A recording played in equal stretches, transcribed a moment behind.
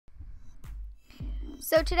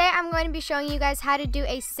So today I'm going to be showing you guys how to do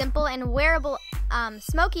a simple and wearable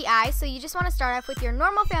smoky eye. So you just want to start off with your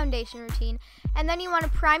normal foundation routine, and then you want to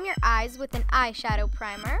prime your eyes with an eyeshadow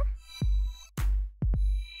primer.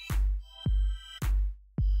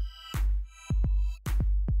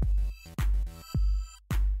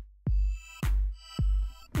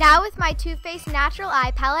 Now with my Too Faced Natural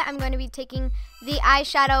Eye Palette, I'm going to be taking the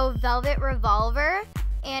eyeshadow Velvet Revolver,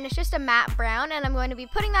 and it's just a matte brown, and I'm going to be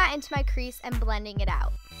putting that into my crease and blending it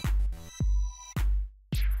out.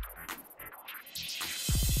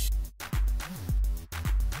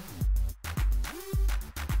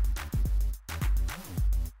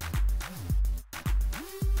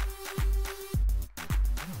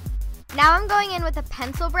 Now I'm going in with a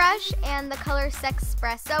pencil brush and the color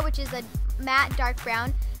Sexpresso, which is a matte dark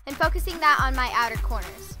brown, and focusing that on my outer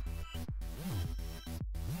corners.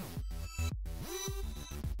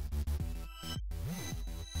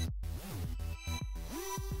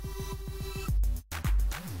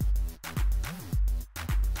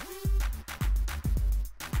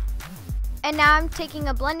 And now I'm taking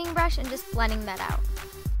a blending brush and just blending that out.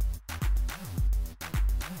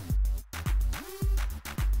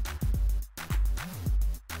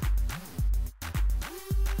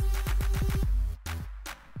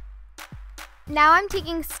 Now I'm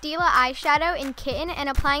taking Stila eyeshadow in Kitten and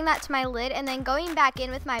applying that to my lid, and then going back in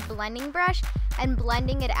with my blending brush and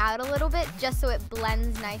blending it out a little bit just so it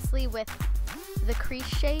blends nicely with the crease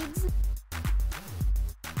shades.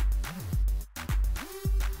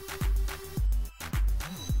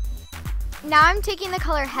 Now I'm taking the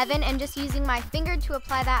color Heaven and just using my finger to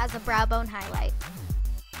apply that as a brow bone highlight.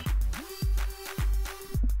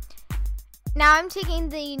 Now I'm taking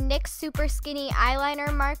the NYX Super Skinny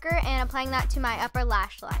eyeliner marker and applying that to my upper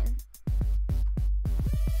lash line.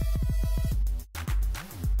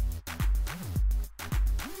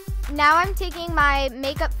 Now I'm taking my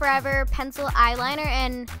Makeup Forever pencil eyeliner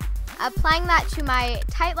and applying that to my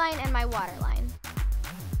tight line and my waterline.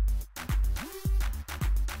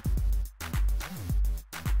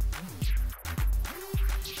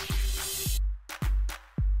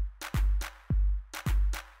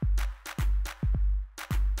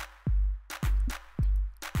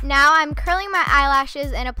 Now I'm curling my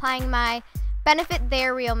eyelashes and applying my Benefit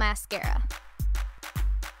They're Real mascara.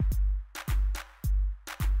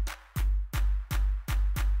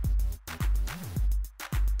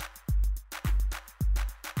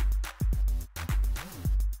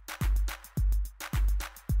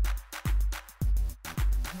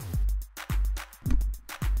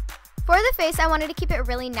 For the face, I wanted to keep it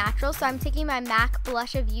really natural, so I'm taking my MAC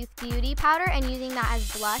Blush of Youth Beauty powder and using that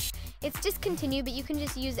as blush. It's discontinued, but you can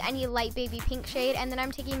just use any light baby pink shade. And then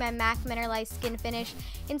I'm taking my MAC Mineralized Skin Finish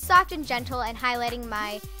in Soft and Gentle and highlighting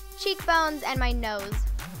my cheekbones and my nose.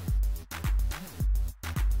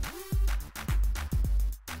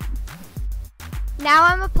 Now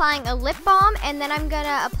I'm applying a lip balm, and then I'm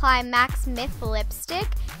gonna apply MAC Myth lipstick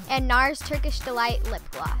and NARS Turkish Delight lip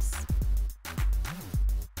gloss.